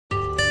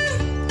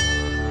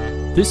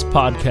This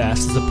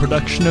podcast is a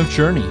production of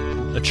Journey,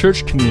 a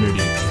church community,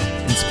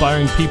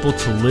 inspiring people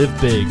to live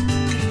big.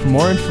 For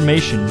more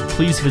information,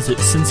 please visit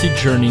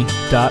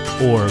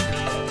cincyjourney.org.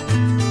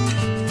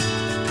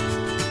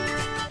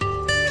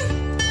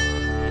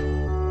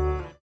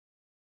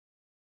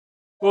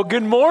 Well,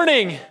 good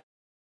morning.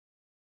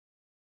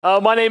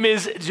 My name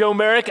is Joe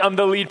Merrick. I'm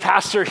the lead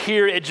pastor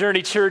here at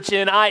Journey Church,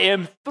 and I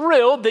am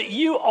thrilled that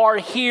you are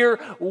here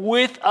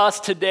with us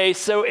today.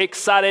 So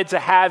excited to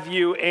have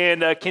you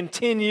and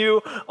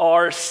continue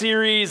our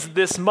series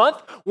this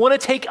month. Want to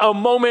take a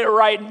moment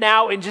right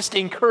now and just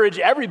encourage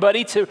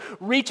everybody to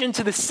reach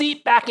into the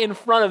seat back in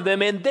front of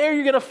them, and there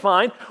you're going to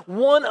find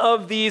one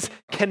of these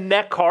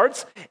Connect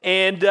cards,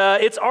 and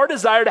it's our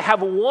desire to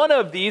have one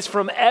of these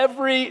from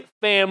every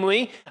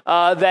family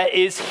that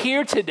is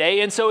here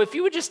today. And so if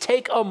you would just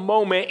take a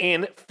moment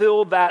and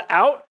fill that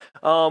out,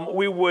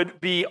 we would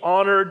be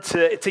honored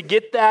to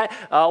get that.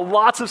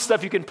 Lots of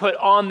stuff you can put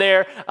on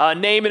there,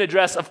 name and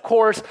address, of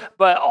course,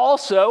 but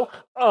also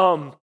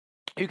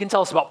you can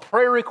tell us about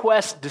prayer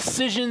requests,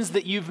 decisions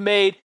that you've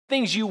made,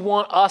 things you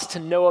want us to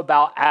know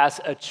about as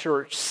a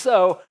church.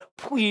 So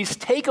please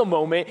take a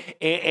moment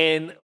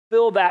and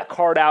fill that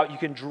card out. You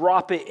can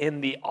drop it in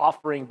the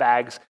offering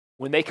bags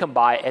when they come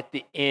by at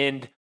the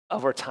end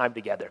of our time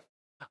together.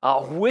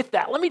 With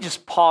that, let me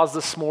just pause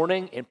this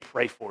morning and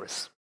pray for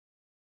us.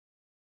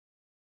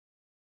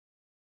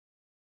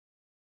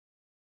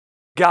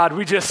 God,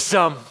 we just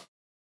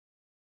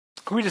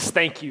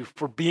thank you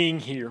for being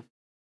here.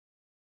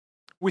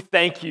 We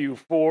thank you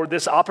for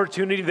this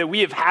opportunity that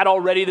we have had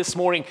already this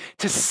morning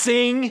to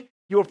sing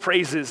your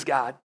praises,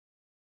 God,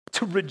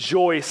 to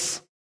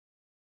rejoice,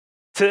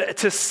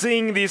 to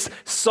sing these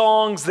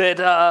songs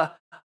that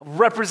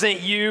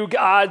represent you,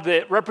 God,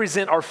 that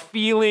represent our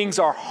feelings,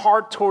 our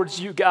heart towards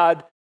you,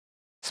 God,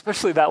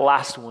 especially that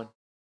last one.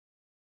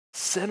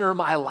 Center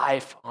my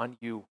life on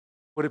you.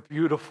 What a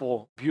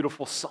beautiful,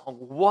 beautiful song.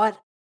 What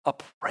a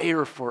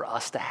prayer for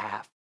us to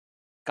have.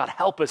 God,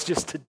 help us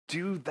just to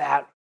do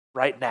that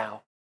right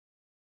now.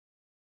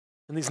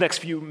 In these next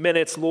few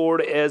minutes,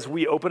 Lord, as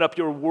we open up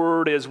your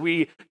word, as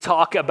we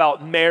talk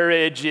about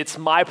marriage, it's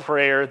my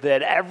prayer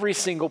that every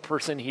single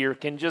person here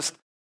can just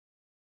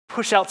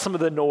push out some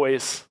of the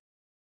noise,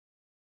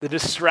 the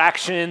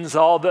distractions,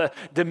 all the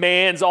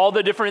demands, all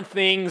the different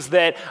things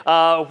that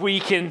we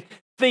can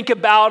think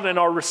about and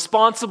are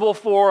responsible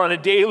for on a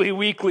daily,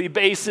 weekly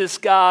basis,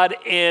 God,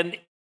 and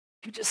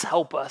you just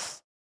help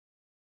us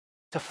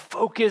to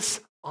focus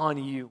on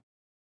you,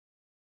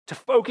 to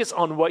focus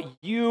on what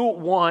you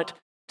want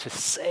to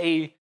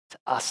say to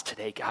us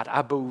today, God.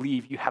 I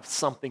believe you have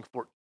something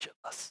for each of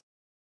us.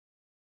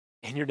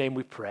 In your name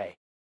we pray.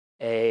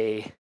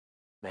 Amen.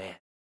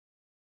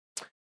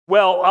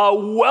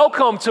 Well,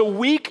 welcome to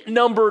week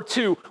number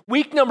 2.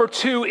 Week number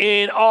 2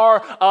 in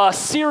our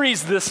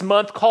series this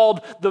month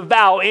called The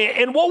Vow.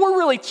 And what we're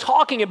really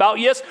talking about,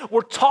 yes,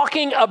 we're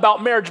talking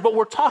about marriage, but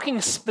we're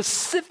talking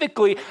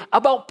specifically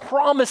about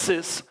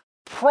promises.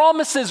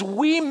 Promises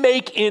we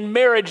make in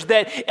marriage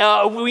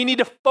that we need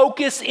to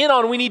focus in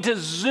on, we need to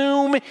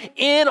zoom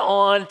in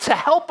on to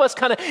help us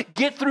kind of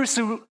get through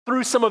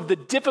some of the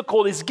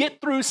difficulties,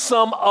 get through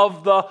some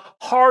of the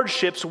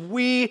hardships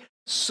we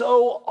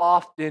so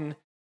often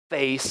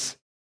face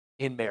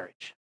in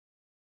marriage.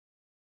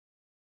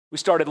 We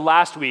started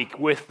last week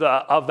with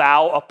a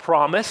vow, a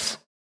promise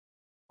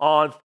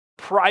on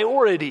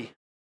priority.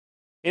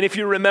 And if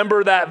you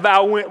remember, that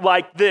vow went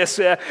like this.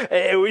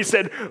 We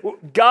said,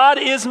 God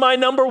is my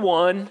number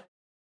 1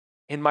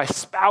 and my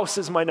spouse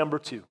is my number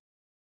 2.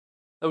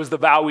 That was the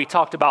vow we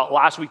talked about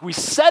last week. We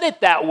said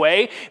it that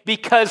way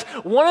because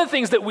one of the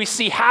things that we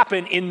see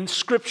happen in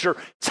Scripture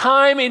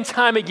time and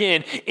time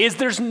again is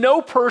there's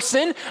no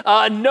person,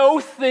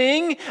 no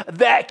thing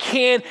that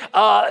can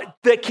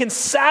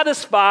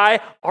satisfy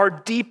our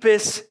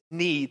deepest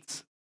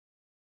needs.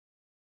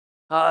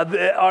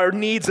 Our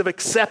needs of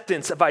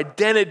acceptance, of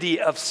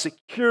identity, of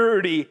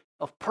security,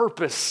 of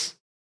purpose.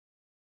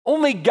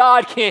 Only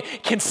God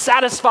can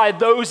satisfy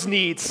those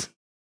needs.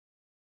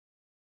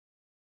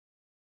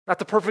 Not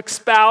the perfect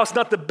spouse,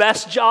 not the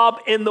best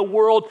job in the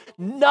world.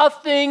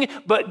 Nothing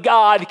but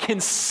God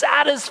can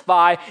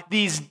satisfy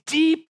these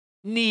deep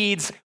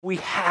needs we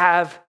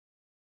have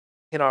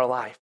in our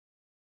life.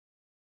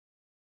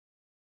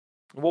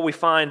 What we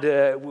find,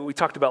 what we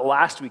talked about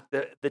last week,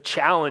 the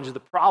challenge,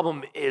 the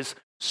problem is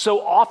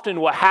so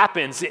often what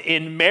happens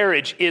in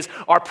marriage is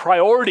our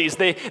priorities,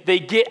 they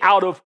get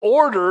out of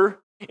order,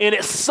 and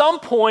at some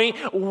point,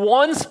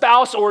 one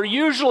spouse or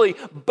usually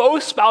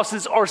both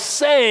spouses are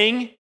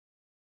saying,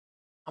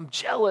 I'm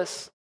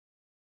jealous.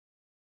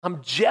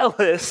 I'm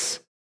jealous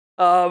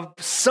of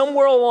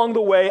somewhere along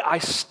the way I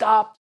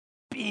stopped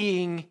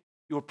being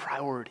your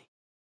priority.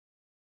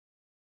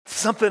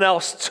 Something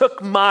else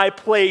took my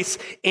place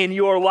in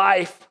your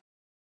life.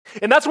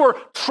 And that's where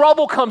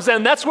trouble comes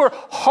in. That's where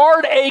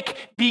heartache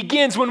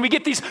begins, when we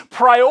get these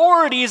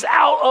priorities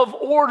out of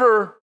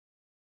order.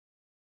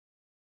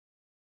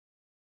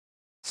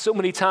 So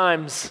many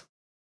times,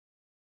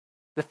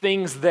 the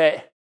things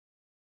that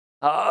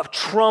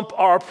trump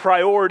our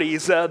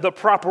priorities, the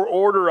proper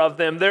order of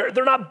them. They're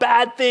not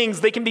bad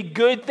things. They can be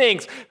good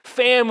things.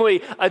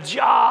 Family, a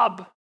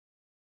job.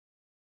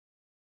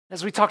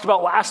 As we talked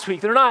about last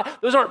week,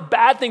 those aren't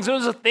bad things.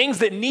 Those are things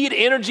that need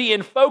energy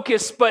and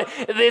focus, but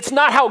it's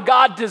not how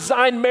God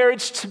designed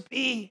marriage to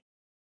be.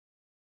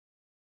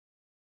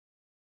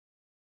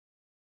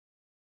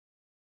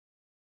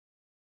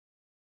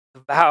 The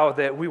vow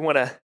that we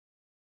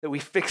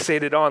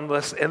fixated on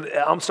this,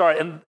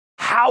 and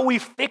how we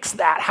fix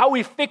that, how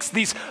we fix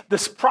this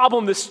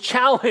problem, this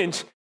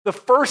challenge. The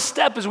first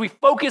step is we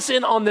focus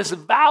in on this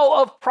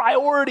vow of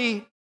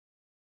priority.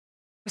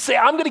 We say,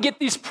 I'm going to get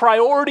these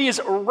priorities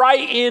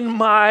right in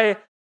my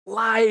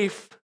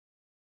life.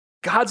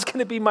 God's going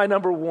to be my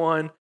number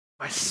one.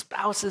 My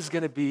spouse is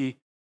going to be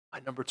my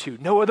number two.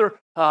 No other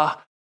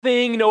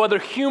thing, no other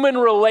human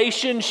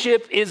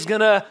relationship is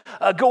going to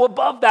go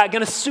above that,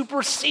 going to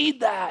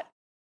supersede that.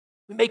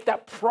 We make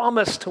that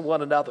promise to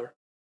one another.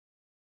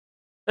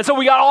 And so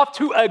we got off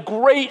to a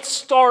great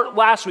start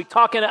last week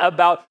talking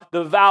about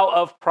the vow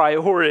of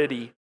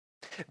priority.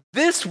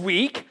 This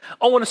week,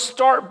 I want to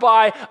start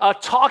by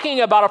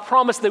talking about a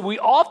promise that we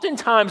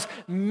oftentimes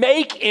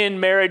make in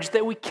marriage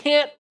that we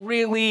can't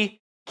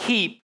really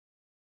keep.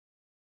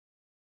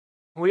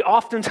 We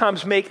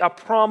oftentimes make a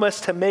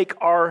promise to make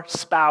our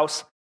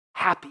spouse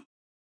happy.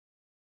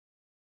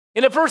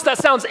 And at first that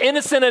sounds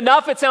innocent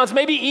enough. It sounds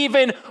maybe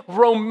even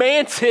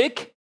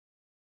romantic.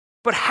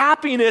 But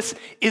happiness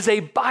is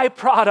a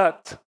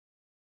byproduct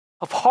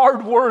of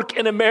hard work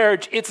in a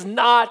marriage. It's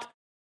not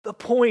the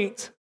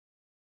point.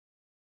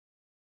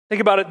 Think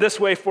about it this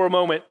way for a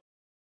moment.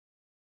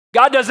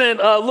 God doesn't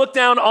look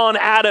down on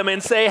Adam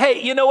and say,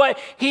 hey, you know what?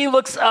 He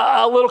looks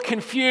a little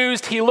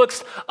confused. He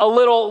looks a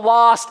little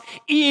lost.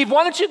 Eve,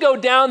 why don't you go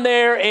down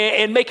there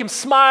and make him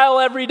smile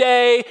every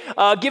day,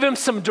 give him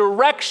some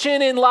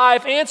direction in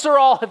life, answer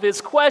all of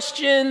his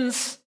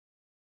questions?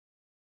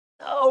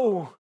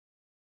 No,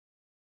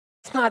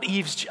 it's not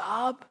Eve's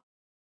job.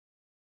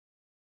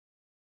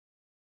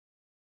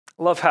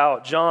 I love how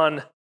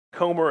John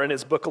Comer in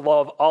his book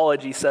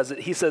Loveology says it.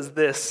 He says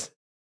this: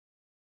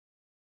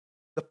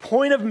 the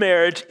point of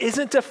marriage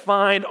isn't to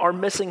find our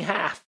missing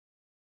half.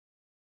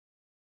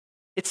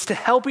 It's to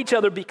help each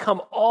other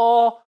become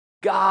all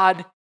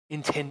God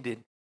intended.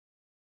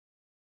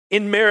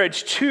 In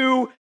marriage,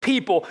 two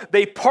people,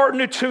 they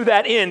partner to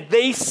that end.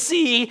 They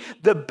see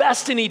the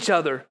best in each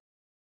other,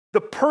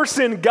 the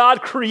person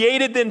God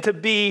created them to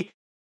be.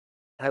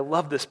 And I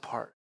love this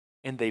part.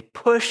 And they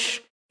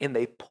push and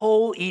they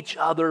pull each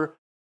other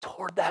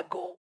toward that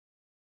goal.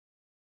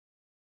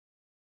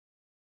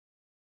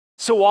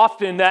 So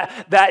often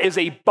that is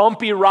a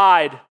bumpy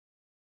ride.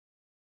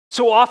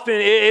 So often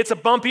it's a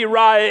bumpy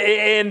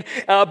ride,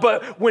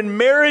 but when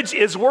marriage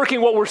is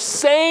working, what we're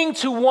saying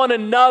to one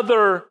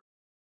another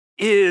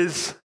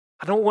is,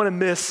 I don't want to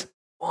miss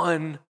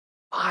 1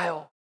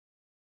 mile.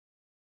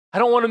 I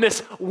don't want to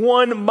miss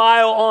 1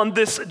 mile on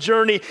this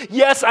journey.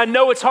 Yes, I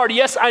know it's hard.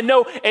 Yes, I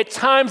know at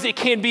times it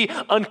can be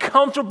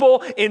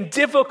uncomfortable and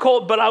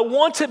difficult, but I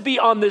want to be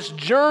on this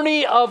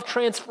journey of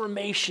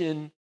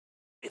transformation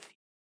with you.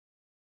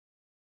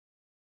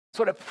 That's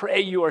what I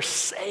pray you are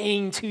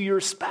saying to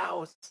your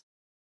spouse.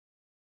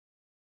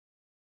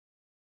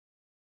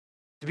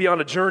 To be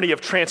on a journey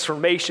of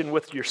transformation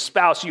with your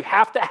spouse, you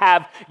have to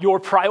have your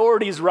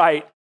priorities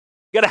right.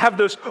 You got to have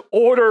those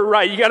order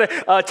right. You got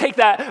to take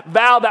that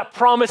vow, that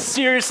promise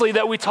seriously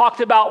that we talked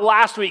about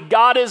last week.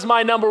 God is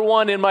my number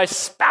one and my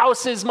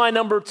spouse is my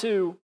number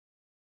two.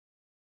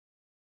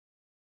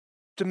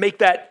 To make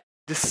that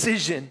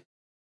decision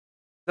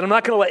that I'm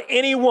not going to let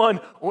anyone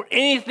or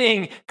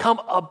anything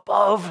come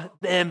above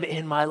them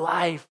in my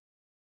life.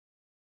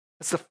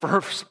 That's the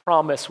first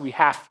promise we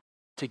have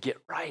to get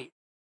right.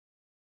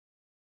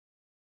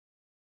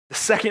 The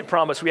second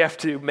promise we have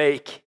to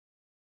make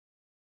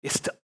is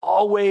to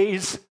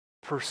always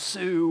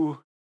pursue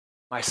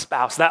my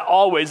spouse. That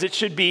always, it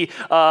should be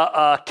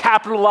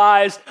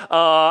capitalized,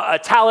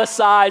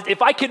 italicized.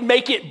 If I could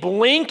make it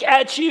blink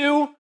at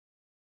you,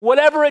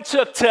 whatever it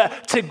took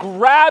to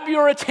grab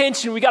your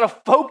attention, we got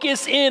to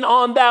focus in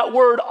on that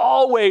word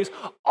always.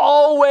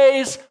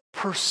 Always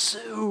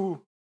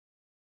pursue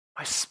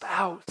my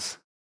spouse.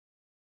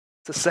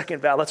 It's the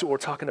second vow. That's what we're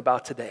talking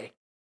about today.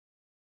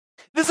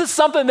 This is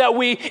something that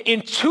we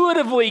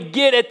intuitively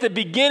get at the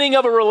beginning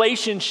of a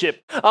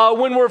relationship.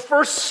 When we're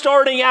first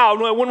starting out,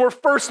 when we're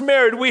first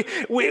married,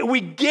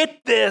 we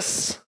get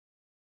this.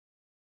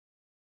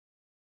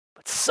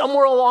 But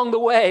somewhere along the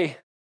way,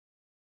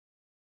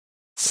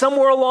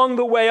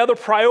 other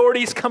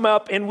priorities come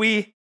up and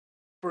we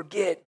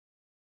forget.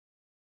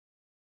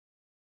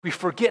 We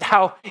forget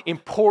how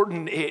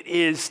important it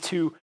is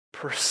to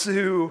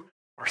pursue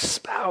our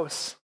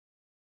spouse.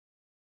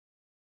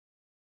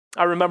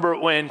 I remember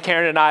when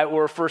Karen and I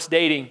were first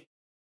dating,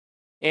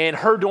 And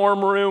her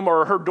dorm room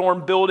or her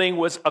dorm building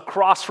was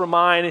across from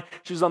mine.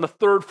 She was on the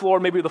third floor,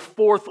 maybe the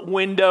fourth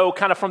window,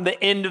 kind of from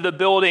the end of the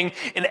building.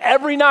 And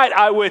every night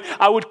I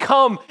would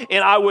come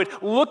and I would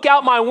look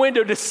out my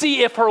window to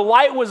see if her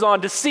light was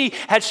on, to see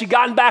had she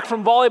gotten back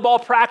from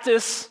volleyball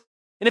practice.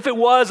 And if it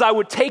was, I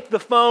would take the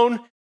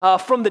phone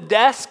from the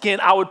desk and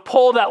I would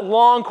pull that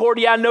long cord.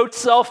 Yeah, no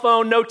cell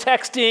phone, no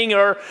texting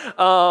or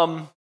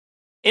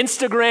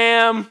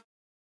Instagram,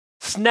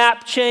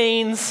 snap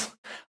chains.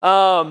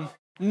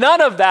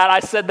 None of that. I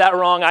said that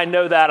wrong. I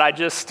know that. I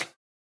just,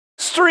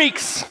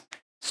 streaks.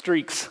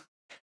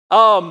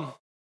 I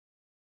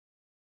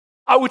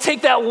would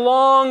take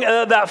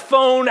that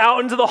phone out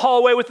into the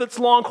hallway with its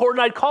long cord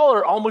and I'd call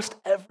her almost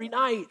every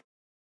night.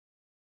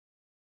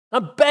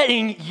 I'm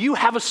betting you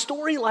have a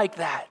story like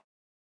that.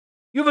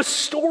 You have a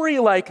story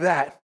like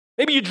that.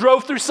 Maybe you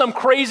drove through some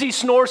crazy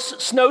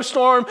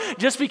snowstorm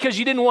just because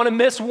you didn't want to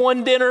miss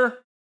one dinner.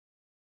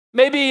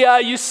 Maybe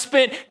you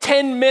spent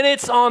 10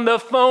 minutes on the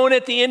phone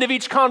at the end of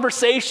each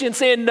conversation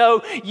saying,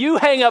 no, you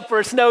hang up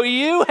first. No,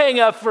 you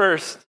hang up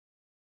first.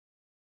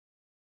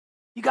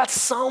 You got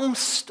some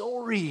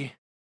story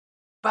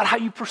about how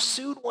you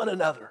pursued one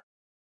another.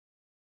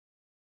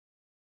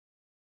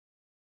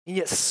 And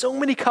yet so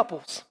many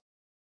couples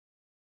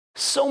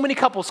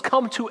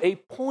come to a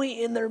point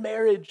in their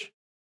marriage,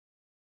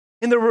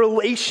 in the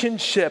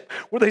relationship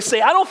where they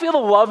say, I don't feel the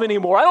love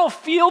anymore. I don't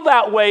feel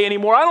that way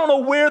anymore. I don't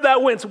know where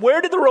that went.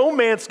 Where did the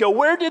romance go?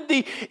 Where did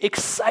the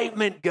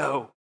excitement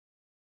go?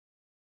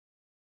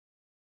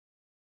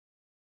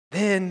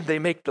 Then they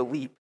make the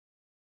leap.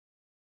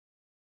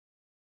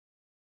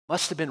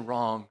 Must have been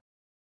wrong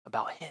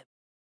about him.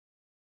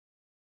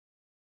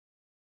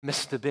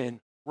 Must have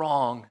been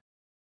wrong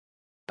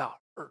about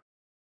her.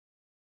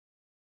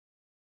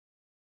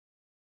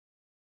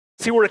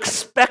 See, we're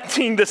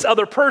expecting this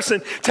other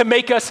person to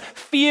make us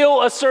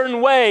feel a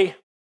certain way.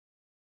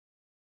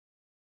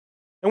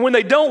 And when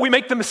they don't, we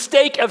make the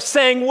mistake of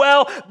saying,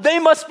 well, they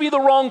must be the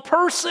wrong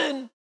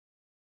person.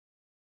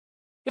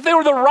 If they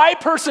were the right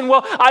person,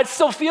 well, I'd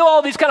still feel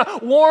all these kind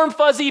of warm,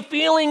 fuzzy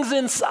feelings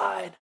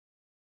inside.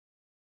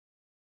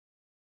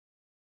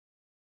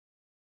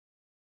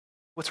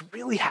 What's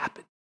really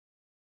happened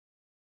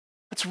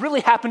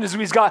is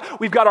we've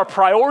got our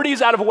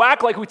priorities out of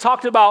whack like we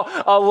talked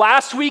about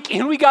last week,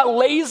 and we got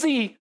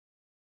lazy.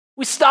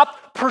 We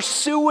stopped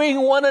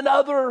pursuing one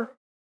another.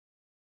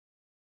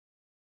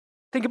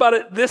 Think about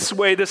it this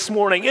way this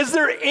morning. Is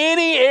there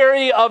any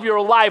area of your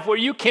life where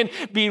you can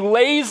be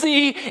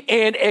lazy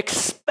and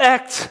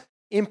expect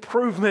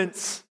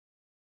improvements?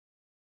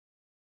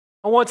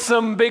 I want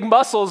some big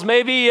muscles.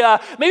 Maybe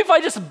if I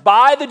just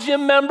buy the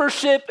gym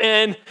membership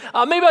and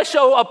maybe I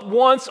show up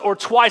once or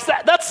twice.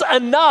 That's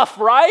enough,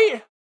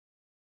 right?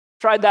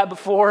 Tried that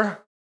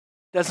before.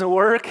 Doesn't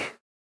work.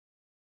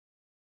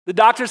 The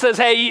doctor says,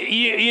 hey,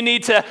 you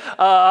need to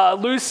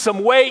lose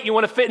some weight. You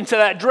want to fit into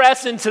that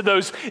dress, into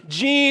those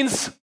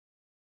jeans.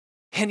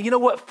 And you know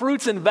what?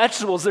 Fruits and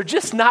vegetables, they're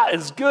just not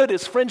as good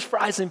as French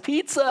fries and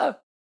pizza.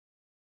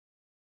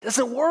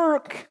 Doesn't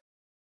work.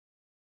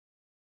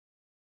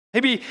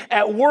 Maybe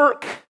at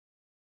work,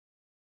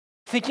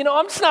 think,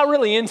 I'm just not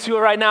really into it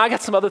right now. I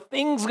got some other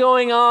things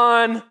going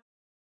on.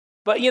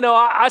 But,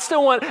 I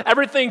still want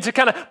everything to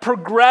kind of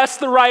progress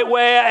the right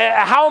way.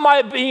 How am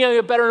I being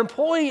a better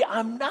employee?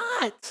 I'm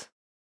not.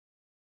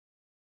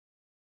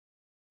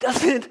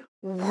 Doesn't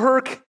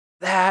work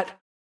that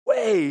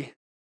way.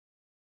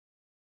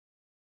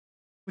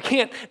 We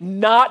can't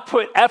not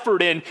put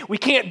effort in. We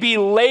can't be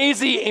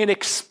lazy and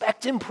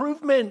expect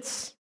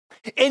improvements.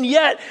 And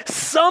yet,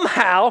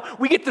 somehow,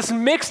 we get this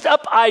mixed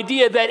up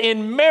idea that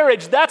in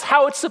marriage, that's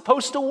how it's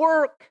supposed to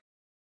work.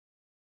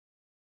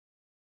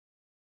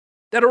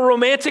 That our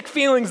romantic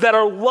feelings, that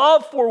our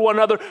love for one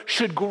another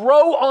should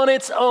grow on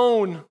its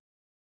own.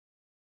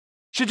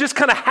 Should just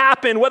kind of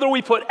happen, whether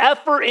we put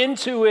effort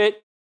into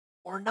it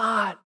or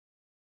not.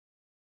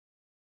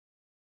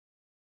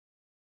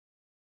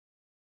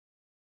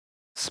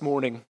 This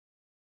morning, I'm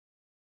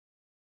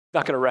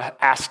not going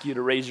to ask you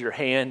to raise your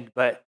hand,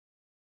 but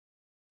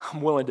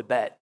I'm willing to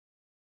bet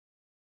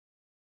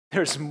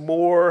there's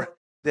more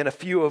than a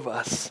few of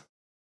us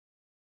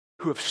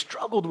who have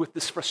struggled with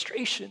this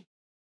frustration.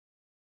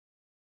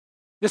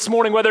 This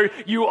morning, whether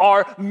you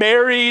are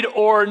married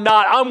or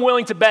not, I'm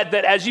willing to bet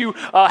that as you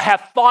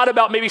have thought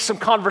about maybe some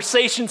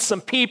conversations,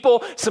 some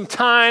people, some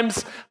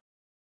times,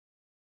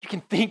 you can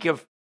think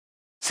of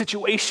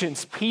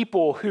situations,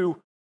 people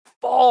who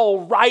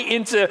fall right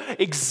into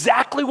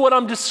exactly what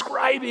I'm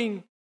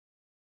describing.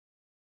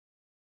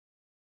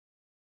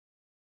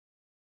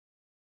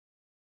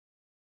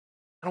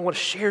 I want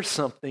to share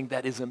something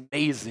that is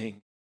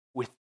amazing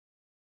with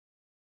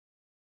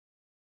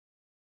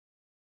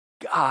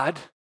God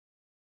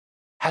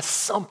has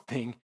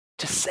something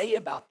to say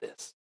about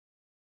this.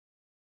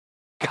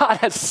 God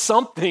has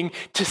something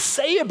to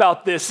say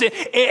about this.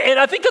 And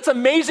I think that's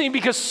amazing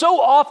because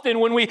so often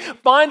when we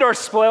find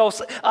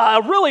ourselves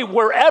really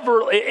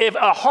wherever, if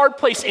a hard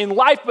place in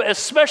life, but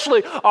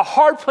especially a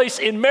hard place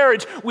in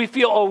marriage, we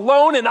feel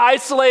alone and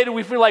isolated.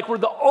 We feel like we're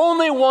the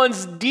only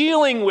ones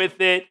dealing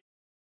with it.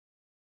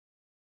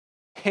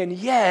 And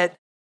yet,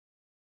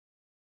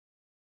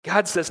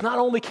 God says, not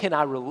only can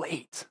I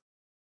relate,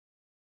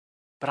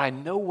 but I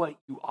know what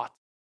you ought to.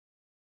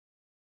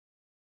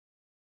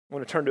 I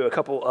want to turn to a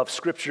couple of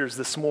scriptures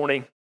this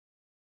morning.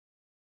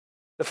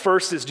 The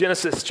first is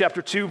Genesis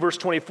chapter 2, verse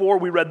 24.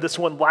 We read this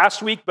one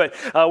last week, but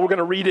we're going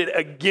to read it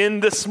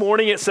again this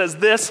morning. It says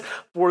this,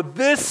 "For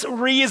this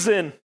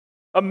reason,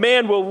 a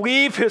man will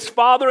leave his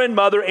father and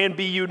mother and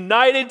be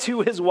united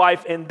to his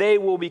wife, and they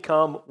will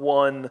become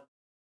one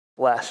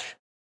flesh."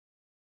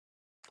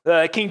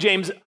 The King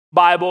James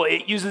Bible,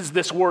 it uses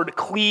this word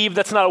cleave.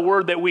 That's not a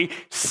word that we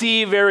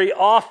see very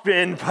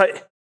often,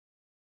 but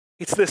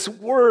it's this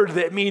word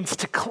that means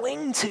to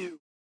cling to.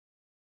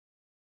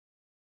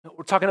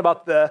 We're talking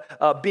about the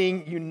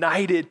being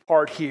united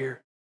part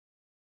here.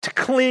 To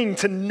cling,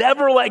 to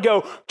never let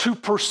go, to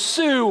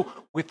pursue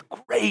with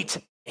great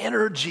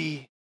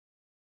energy.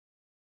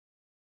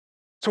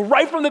 So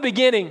right from the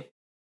beginning,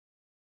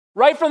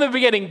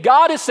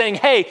 God is saying,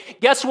 hey,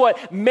 guess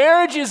what?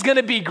 Marriage is going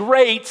to be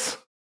great,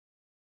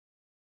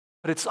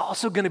 but it's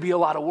also going to be a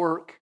lot of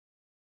work.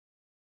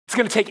 It's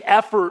going to take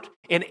effort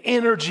and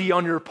energy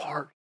on your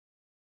part.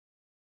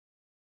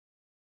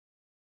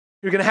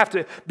 You're going to have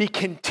to be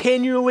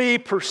continually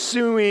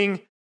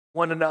pursuing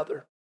one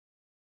another.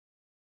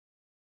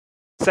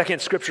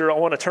 Second scripture I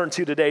want to turn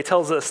to today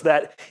tells us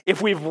that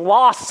if we've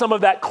lost some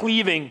of that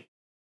cleaving,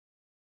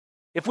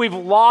 if we've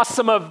lost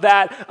some of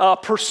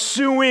that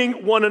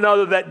pursuing one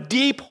another, that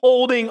deep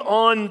holding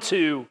on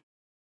to,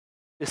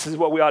 this is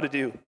what we ought to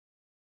do.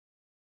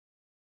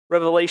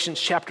 Revelation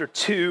chapter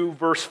 2,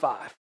 verse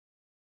 5.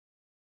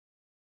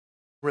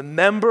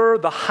 Remember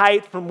the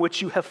height from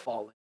which you have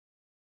fallen.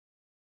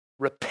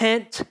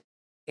 Repent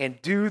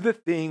and do the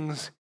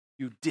things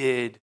you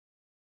did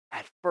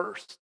at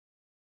first.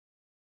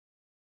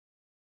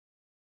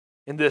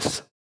 In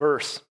this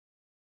verse,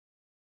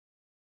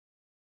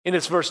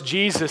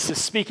 Jesus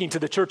is speaking to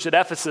the church at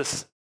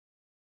Ephesus.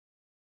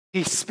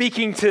 He's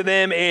speaking to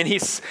them and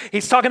he's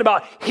talking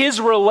about his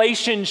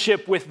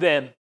relationship with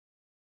them.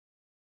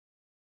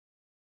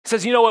 He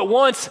says, you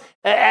know,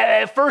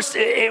 at first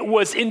it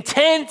was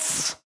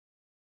intense.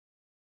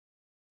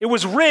 It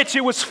was rich.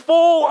 It was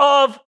full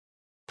of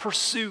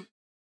pursuit.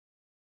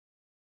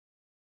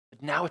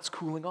 But now it's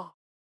cooling off.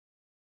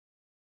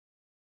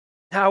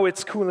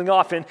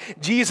 And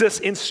Jesus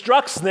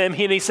instructs them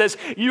and he says,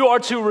 you are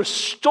to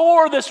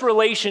restore this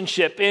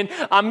relationship. And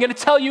I'm going to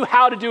tell you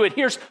how to do it.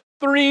 Here's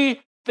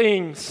three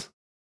things.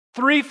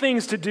 Three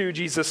things to do,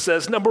 Jesus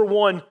says. Number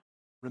one,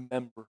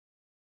 remember.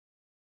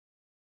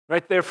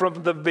 Right there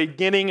from the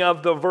beginning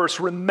of the verse,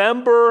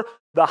 remember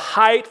the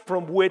height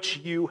from which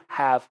you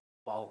have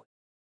fallen.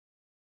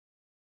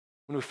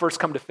 When we first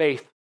come to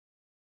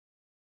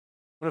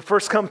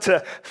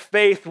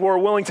faith, we're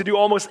willing to do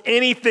almost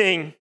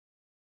anything.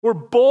 We're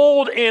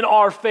bold in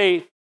our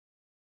faith.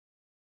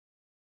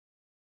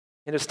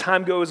 And as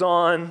time goes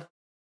on,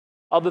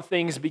 other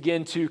things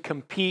begin to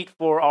compete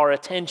for our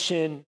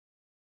attention.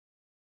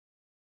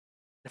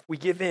 If we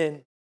give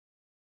in,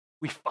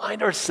 we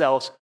find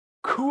ourselves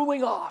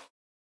cooling off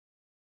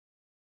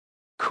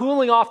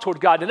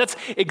toward God. And that's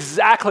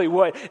exactly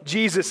what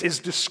Jesus is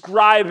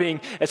describing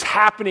as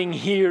happening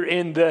here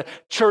in the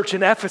church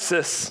in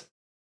Ephesus.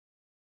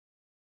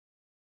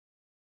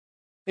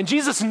 And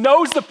Jesus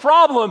knows the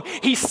problem.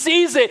 He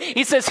sees it.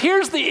 He says,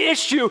 here's the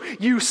issue.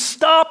 You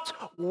stopped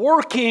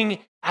working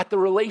at the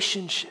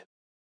relationship.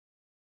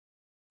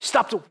 You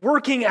stopped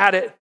working at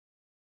it.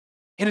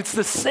 And it's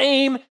the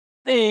same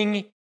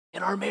thing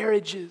in our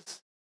marriages.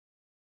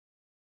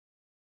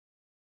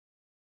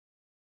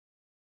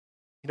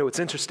 You know, it's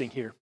interesting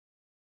here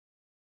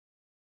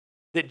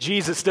that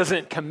Jesus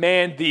doesn't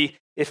command the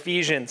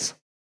Ephesians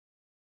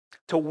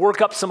to work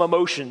up some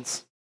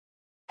emotions.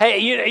 Hey,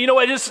 you know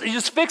what,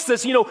 just fix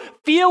this,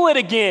 feel it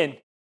again.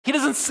 He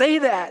doesn't say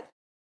that.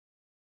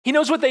 He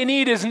knows what they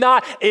need is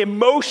not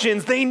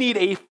emotions. They need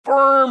a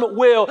firm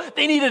will.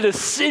 They need a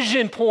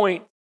decision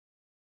point.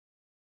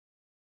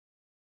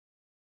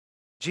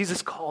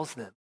 Jesus calls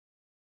them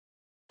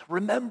to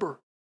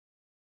remember.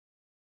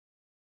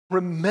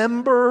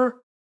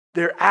 Remember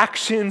their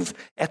actions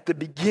at the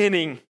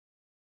beginning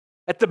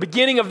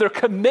of their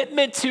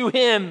commitment to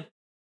him.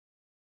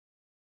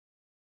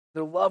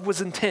 Their love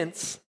was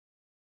intense.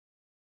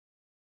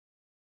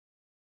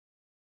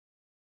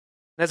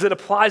 As it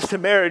applies to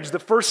marriage, the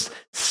first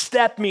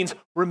step means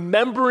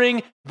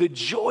remembering the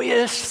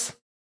joyous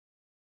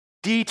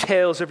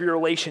details of your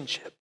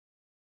relationship.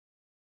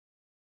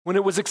 When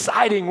it was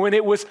exciting, when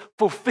it was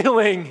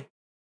fulfilling,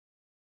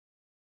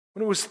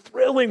 when it was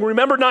thrilling.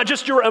 Remember not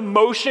just your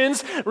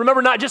emotions,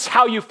 remember not just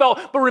how you felt,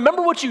 but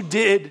remember what you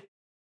did.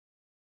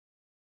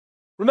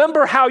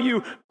 Remember how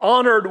you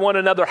honored one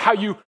another, how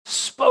you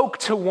spoke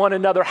to one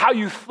another, how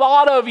you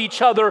thought of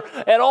each other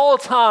at all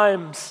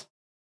times.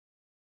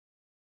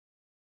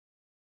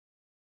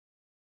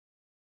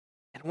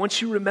 And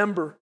once you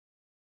remember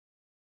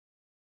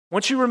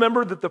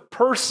that the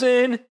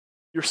person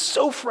you're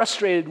so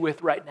frustrated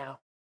with right now,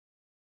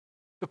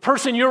 the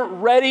person you're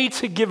ready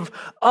to give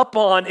up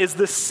on is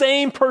the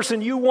same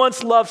person you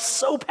once loved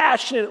so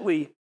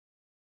passionately,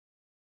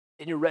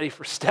 and you're ready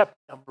for step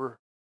number.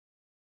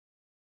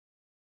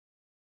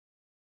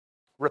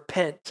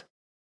 Repent.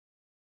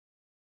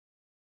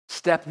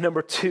 Step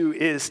number 2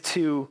 is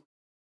to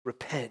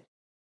repent.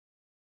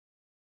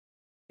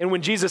 And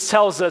when Jesus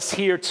tells us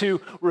here to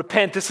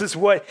repent, this is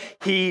what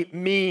he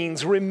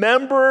means.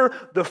 Remember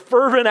the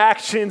fervent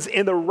actions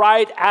and the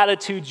right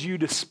attitudes you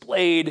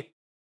displayed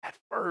at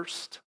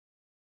first,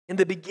 in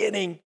the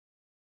beginning.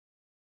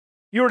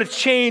 You are to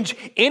change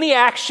any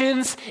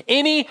actions,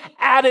 any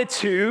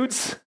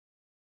attitudes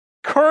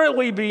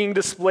currently being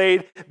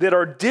displayed that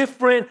are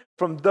different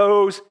from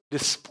those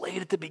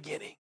displayed at the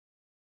beginning.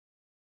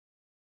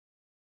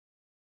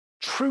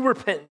 True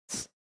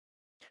repentance.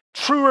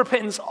 True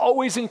repentance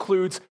always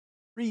includes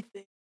 3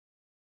 things.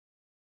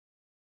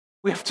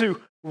 We have to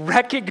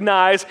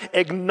recognize,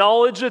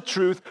 acknowledge the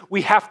truth.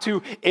 We have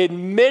to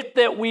admit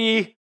that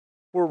we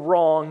were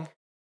wrong.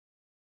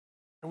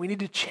 And we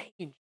need to change.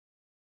 We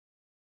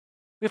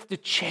have to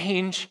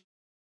change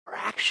our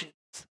actions.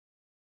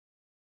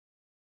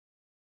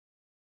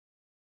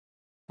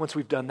 Once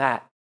we've done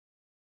that,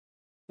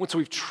 once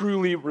we've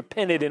truly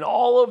repented in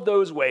all of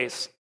those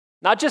ways,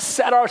 not just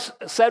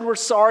said we're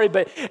sorry,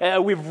 but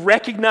we've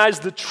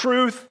recognized the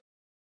truth,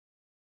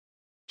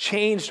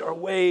 changed our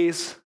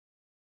ways,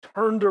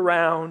 turned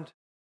around,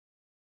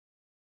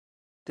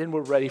 then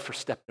we're ready for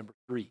step number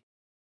 3.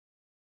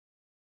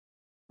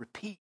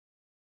 Repeat.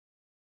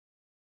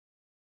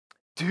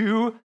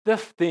 Do the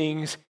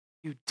things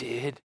you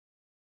did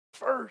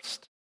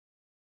first.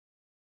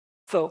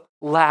 The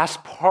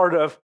last part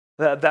of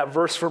that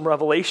verse from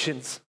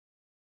Revelations.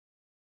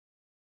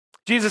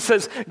 Jesus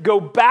says, go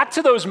back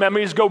to those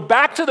memories, go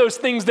back to those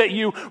things that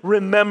you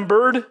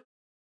remembered.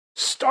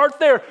 Start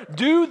there.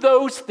 Do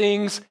those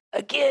things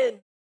again.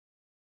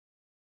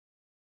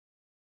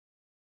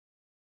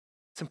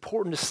 It's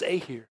important to say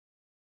here.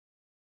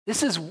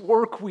 This is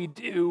work we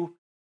do.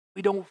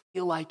 We don't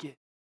feel like it.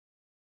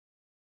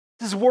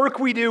 This is work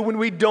we do when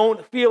we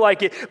don't feel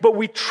like it, but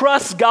we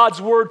trust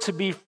God's word to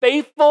be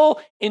faithful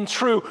and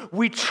true.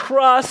 We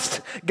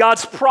trust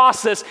God's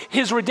process,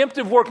 his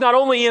redemptive work, not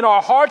only in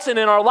our hearts and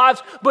in our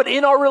lives, but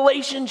in our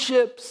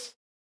relationships.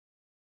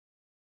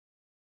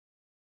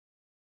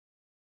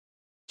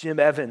 Jim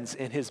Evans,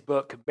 in his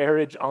book,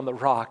 Marriage on the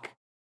Rock,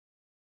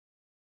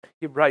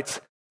 he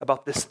writes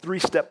about this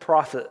 3-step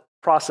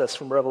process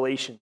from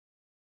Revelation.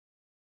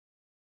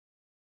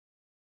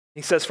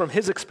 He says, from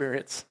his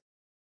experience,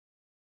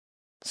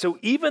 so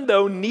even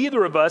though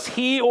neither of us,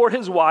 he or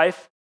his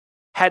wife,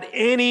 had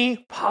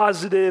any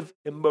positive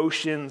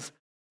emotions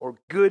or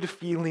good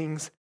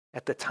feelings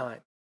at the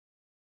time,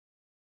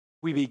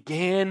 we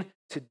began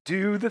to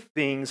do the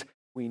things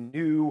we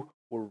knew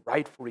were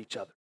right for each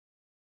other.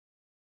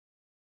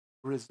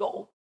 The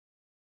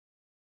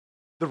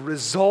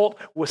result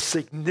was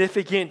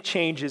significant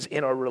changes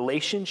in our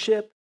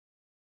relationship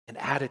and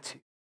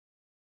attitude.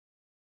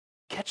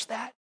 Catch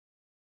that?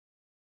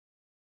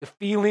 The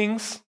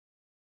feelings,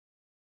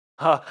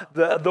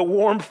 the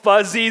warm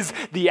fuzzies,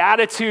 the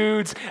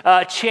attitudes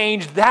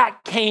changed.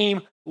 That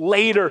came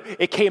later.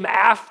 It came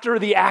after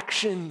the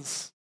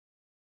actions.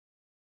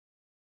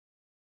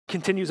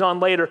 Continues on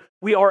later.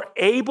 We are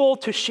able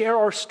to share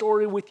our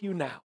story with you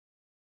now.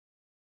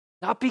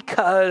 Not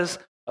because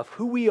of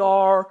who we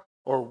are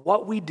or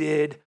what we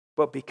did,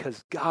 but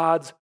because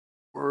God's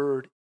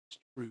word is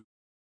true.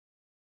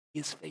 He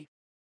is faithful.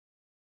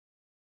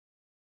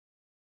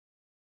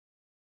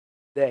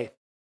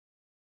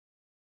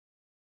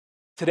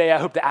 Today, I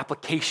hope the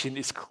application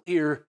is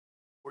clear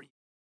for you.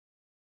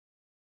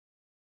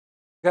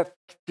 I got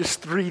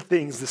just 3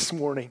 things this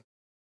morning.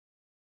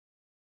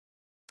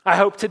 I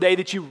hope today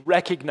that you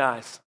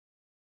recognize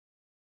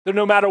that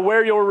no matter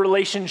where your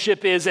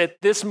relationship is at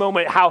this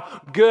moment,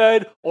 how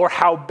good or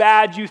how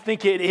bad you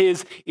think it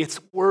is, it's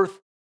worth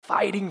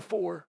fighting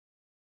for.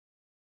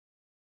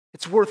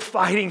 It's worth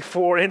fighting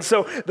for. And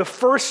so the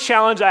first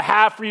challenge I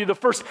have for you, the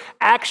first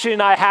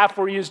action I have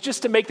for you is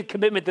just to make the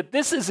commitment that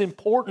this is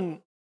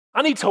important.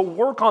 I need to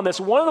work on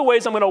this. One of the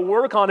ways I'm going to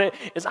work on it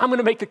is I'm going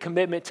to make the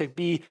commitment to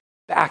be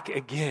back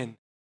again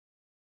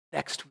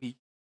next week.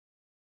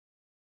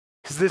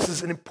 Because this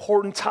is an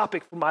important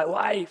topic for my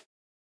life.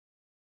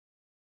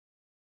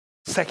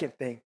 Second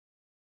thing.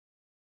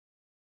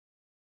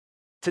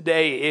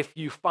 Today, if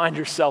you find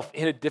yourself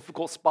in a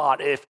difficult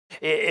spot,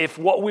 if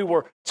what we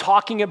were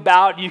talking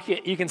about, you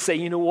can say,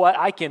 you know what,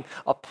 I can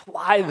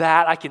apply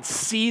that. I can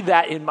see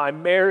that in my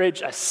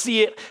marriage. I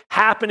see it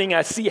happening.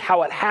 I see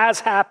how it has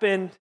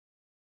happened.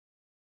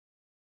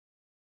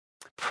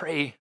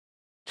 Pray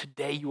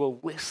today you will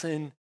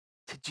listen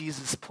to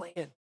Jesus'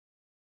 plan.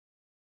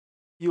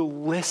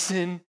 you'll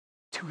listen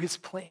to his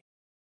plan,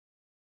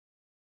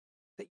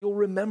 that you'll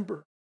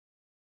remember,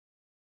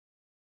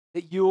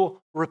 that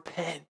you'll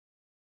repent.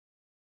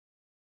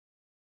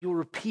 You'll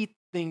repeat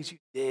things you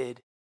did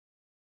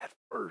at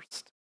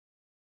first.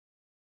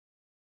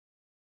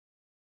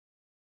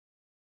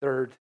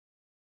 Third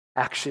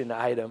action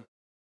item.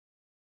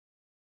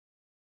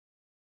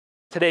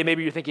 Today,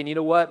 maybe you're thinking, you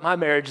know what? My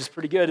marriage is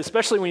pretty good,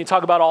 especially when you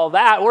talk about all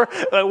that.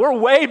 We're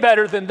way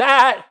better than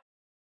that.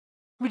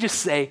 We just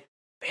say,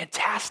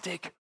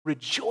 fantastic.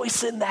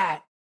 Rejoice in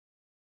that.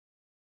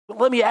 But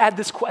let me add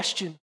this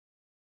question.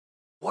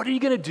 What are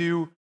you going to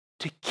do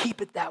to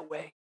keep it that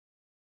way?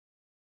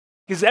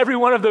 Because every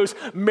one of those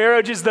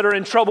marriages that are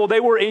in trouble, they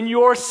were in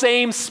your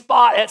same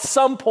spot at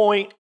some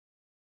point,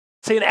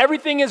 saying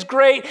everything is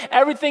great,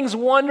 everything's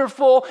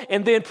wonderful,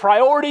 and then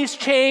priorities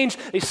change,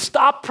 they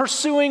stop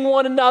pursuing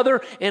one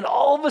another, and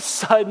all of a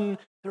sudden,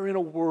 they're in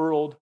a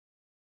world.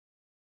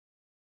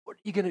 What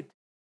are you going to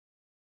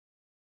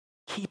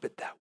keep it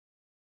that way?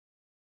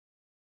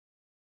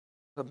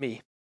 Let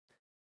me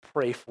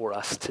pray for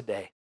us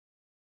today.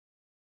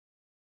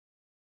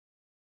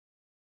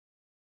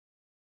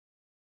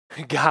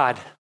 God,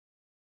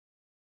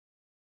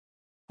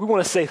 we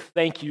want to say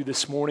thank you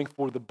this morning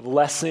for the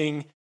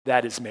blessing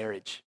that is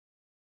marriage.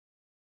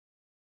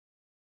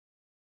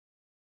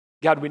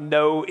 God, we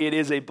know it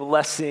is a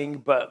blessing,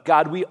 but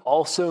God, we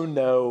also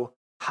know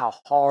how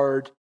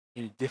hard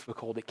and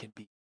difficult it can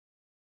be.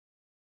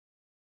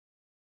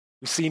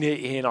 We've seen it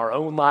in our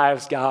own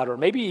lives, God, or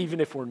maybe even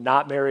if we're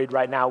not married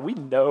right now, we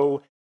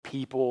know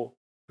people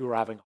who are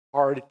having a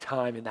hard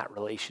time in that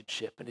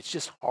relationship, and it's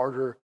just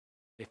harder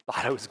than they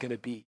thought it was going to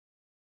be.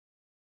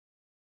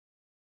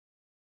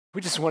 We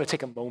just want to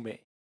take a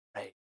moment,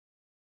 right,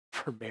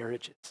 for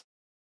marriages.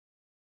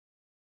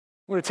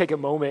 We want to take a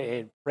moment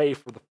and pray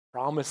for the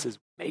promises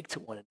we make to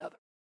one another.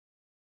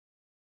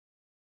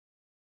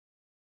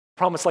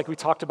 Promise like we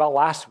talked about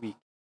last week.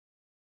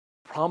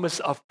 Promise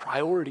of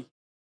priority.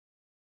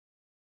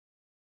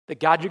 That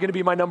God, you're going to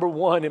be my number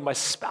one, and my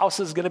spouse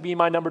is going to be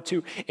my number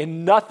two,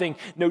 and nothing,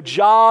 no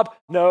job,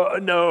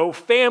 no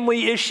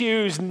family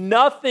issues,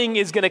 nothing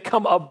is going to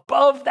come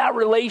above that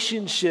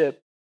relationship.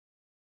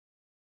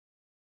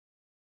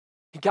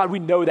 God, we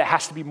know that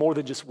has to be more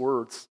than just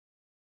words.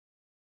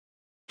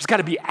 There's got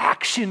to be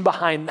action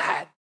behind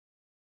that.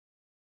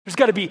 There's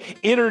got to be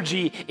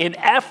energy and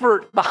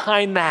effort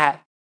behind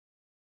that.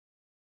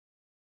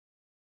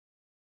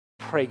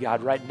 Pray,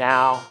 God, right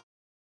now,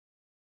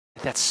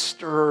 that's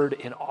stirred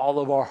in all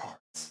of our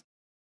hearts.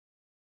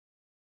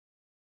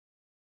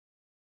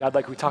 God,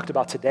 like we talked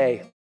about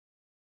today,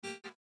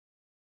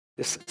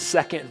 this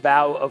second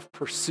vow of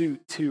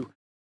pursuit, to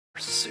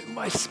pursue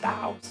my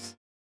spouse,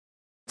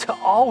 to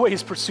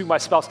always pursue my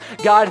spouse.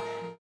 God,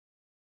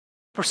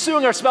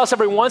 pursuing our spouse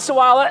every once in a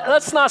while,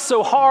 that's not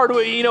so hard.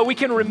 We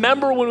can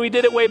remember when we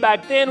did it way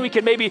back then. We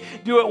can maybe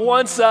do it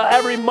once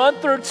every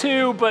month or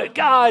two. But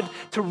God,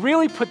 to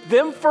really put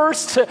them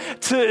first,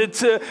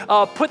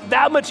 to put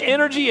that much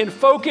energy and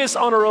focus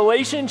on a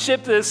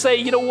relationship, to say,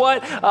 you know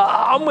what,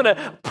 I'm going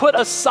to put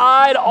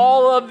aside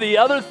all of the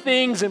other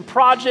things and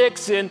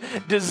projects and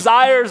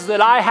desires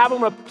that I have. I'm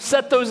going to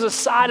set those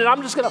aside, and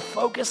I'm just going to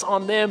focus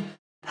on them.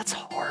 That's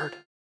hard.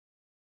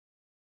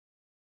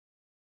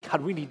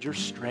 God, we need your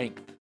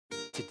strength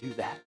to do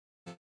that.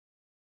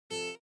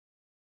 We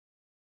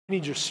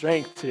need your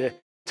strength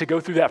to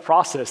go through that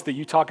process that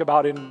you talk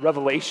about in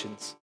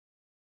Revelations.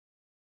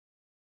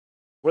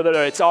 Whether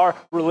it's our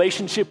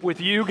relationship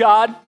with you,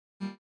 God,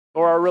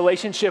 or our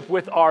relationship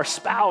with our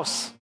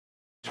spouse,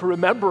 to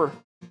remember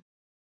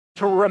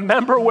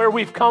where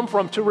we've come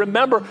from, to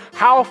remember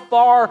how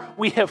far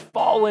we have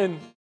fallen,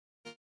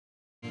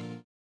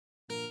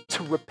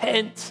 to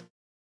repent,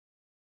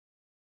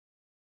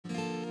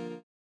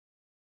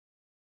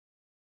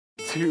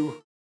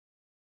 to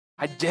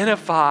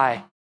identify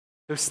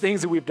those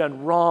things that we've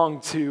done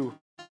wrong, to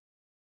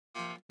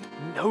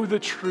know the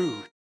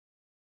truth,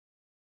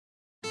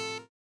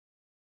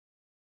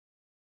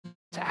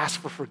 to ask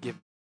for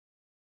forgiveness,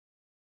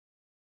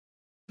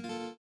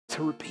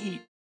 to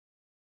repeat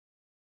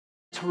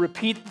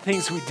the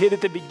things we did at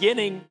the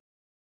beginning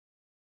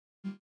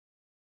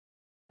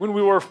when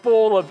we were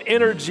full of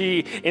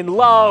energy and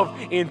love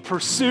and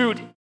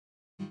pursuit.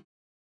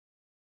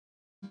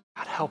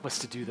 God, help us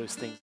to do those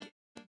things again.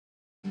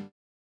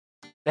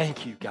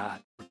 Thank you,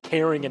 God, for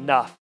caring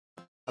enough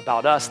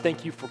about us.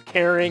 Thank you for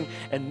caring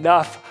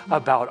enough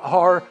about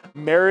our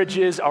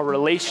marriages, our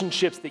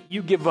relationships, that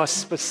you give us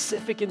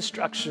specific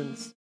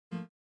instructions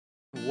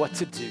on what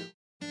to do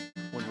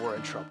when we're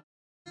in trouble.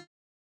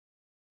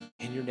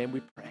 In your name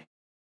we pray.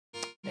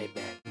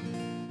 Amen.